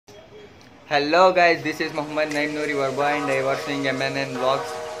Hello guys, this is Mohammed Naim Nouri Verba and I was seeing MNN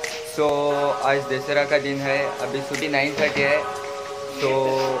vlogs. So आज दशहरा का दिन है, अभी सुबह 9:30 है. तो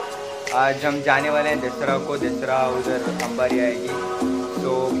आज हम जाने वाले हैं दशहरा को. दशहरा उधर अंबारी आएगी.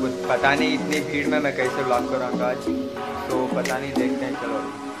 तो कुछ पता नहीं इतनी भीड़ में मैं कैसे व्लॉग करूँगा आज. तो पता नहीं, देखते हैं. चलो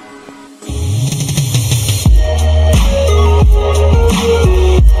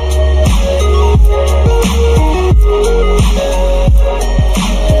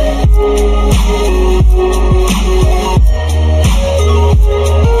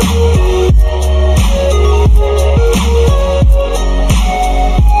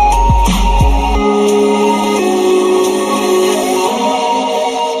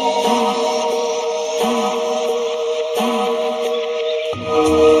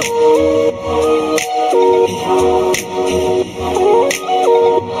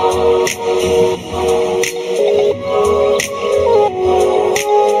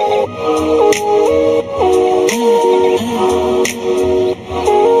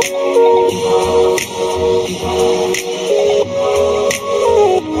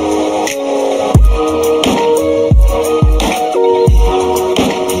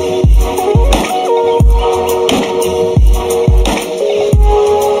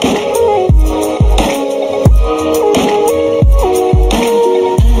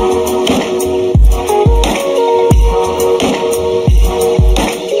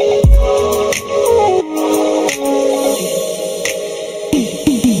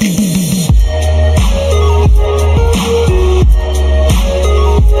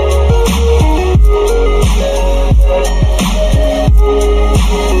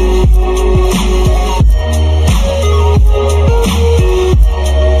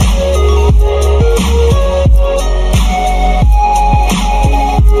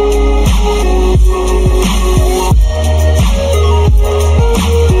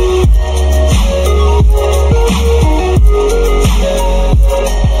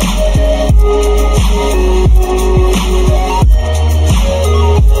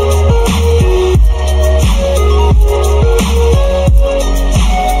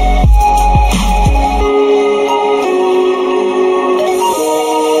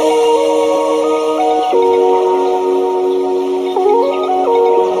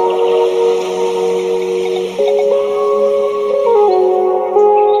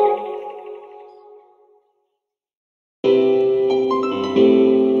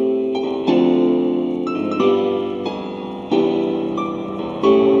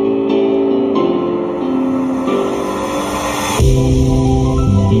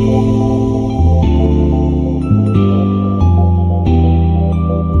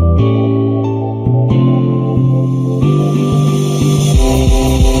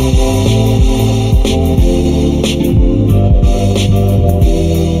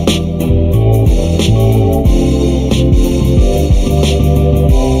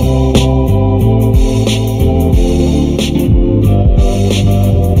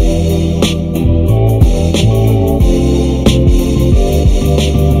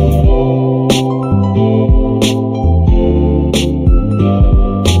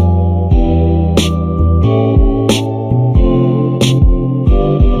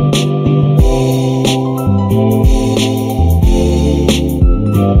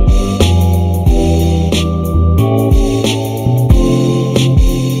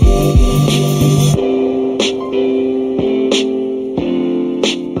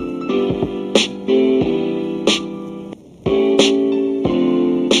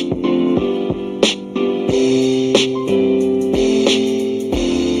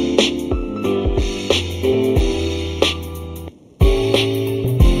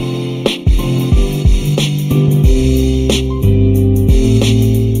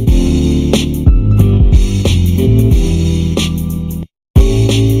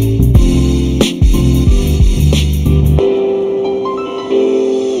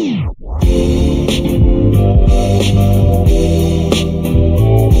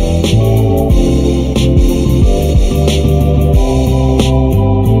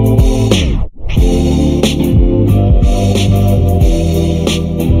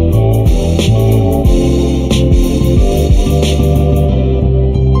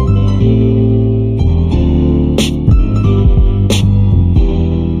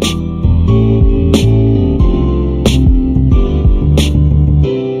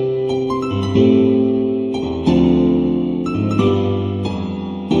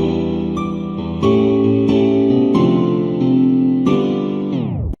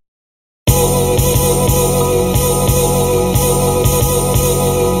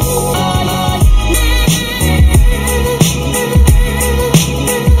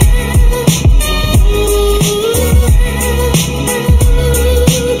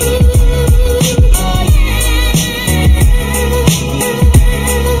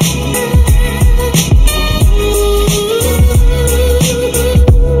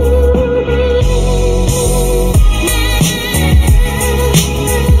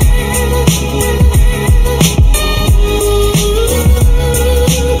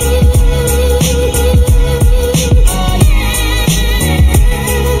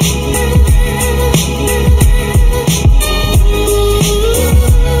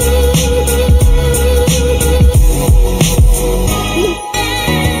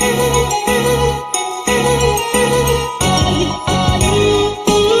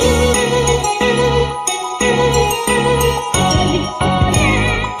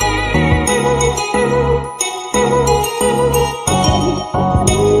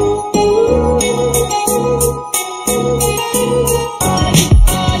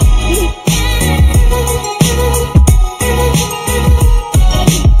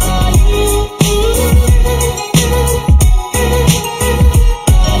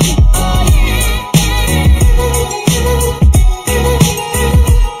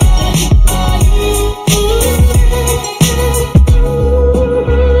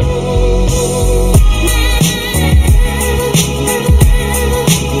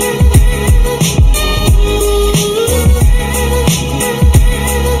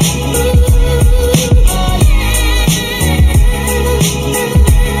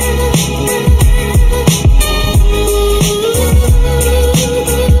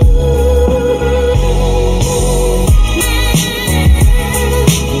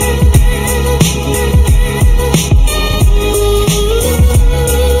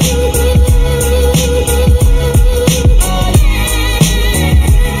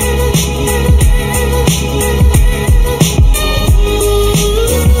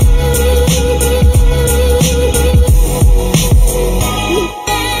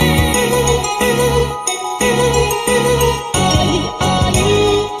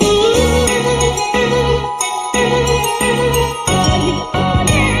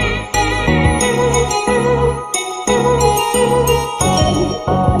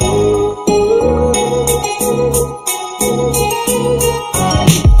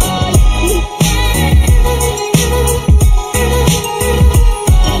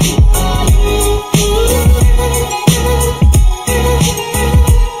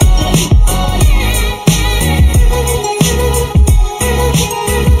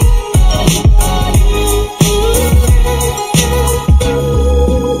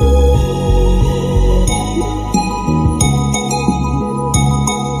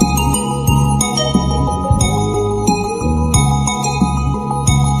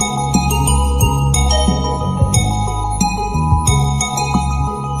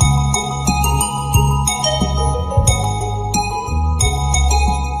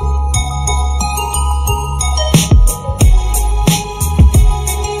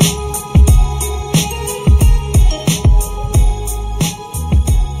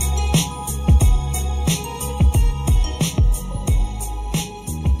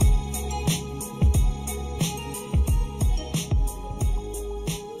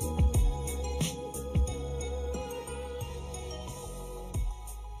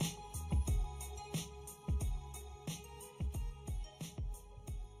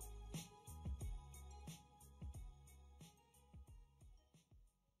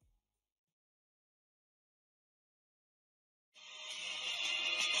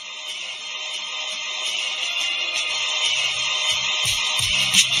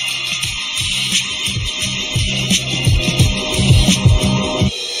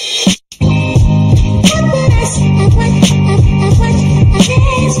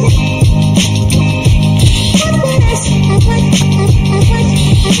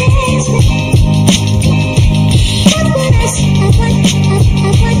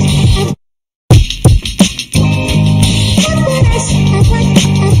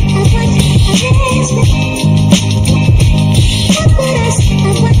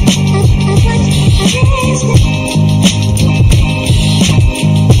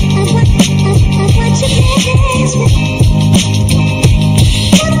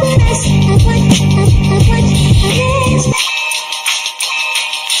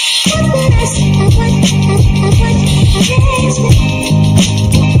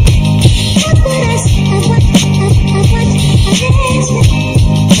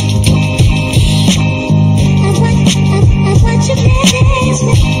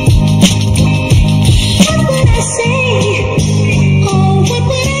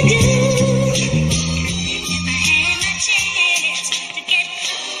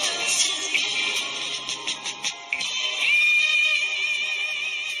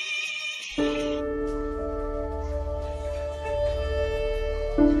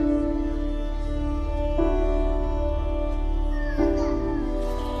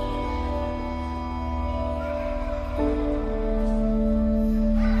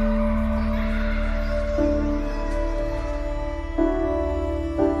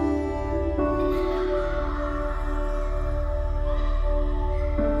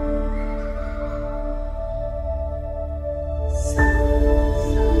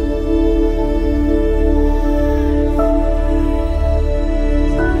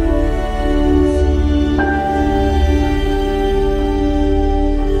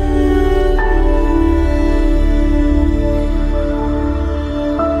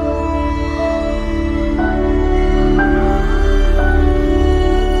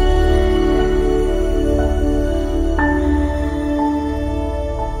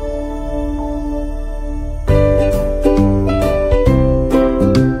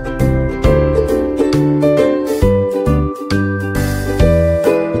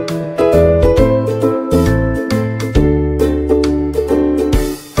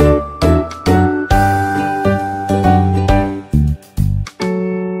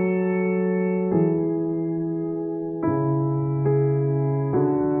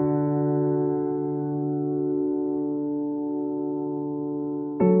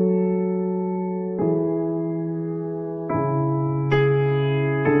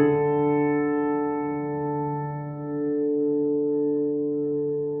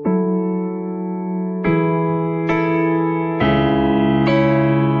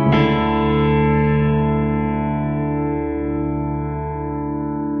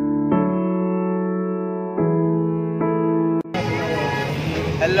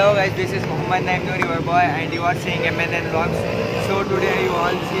Hello guys, this is Muhammad Naimnoor, your boy, and you are seeing MNN Vlogs. So today you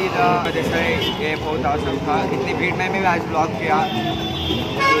all see the Dasara. ये बहुत awesome था. इतनी भीड़ में भी आज vlog किया.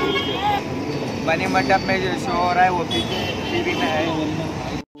 बनी मंडप में जो शो हो रहा है वो पीछे टीवी में है.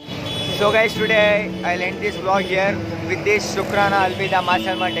 So guys, today I'll end this vlog here. With this, Shukrana, Alvida,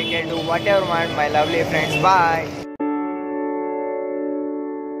 Masalma, take care, do whatever you want, my lovely friends. Bye.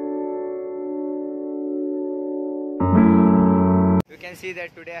 You can see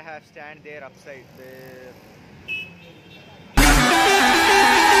that today I have stand there upside there.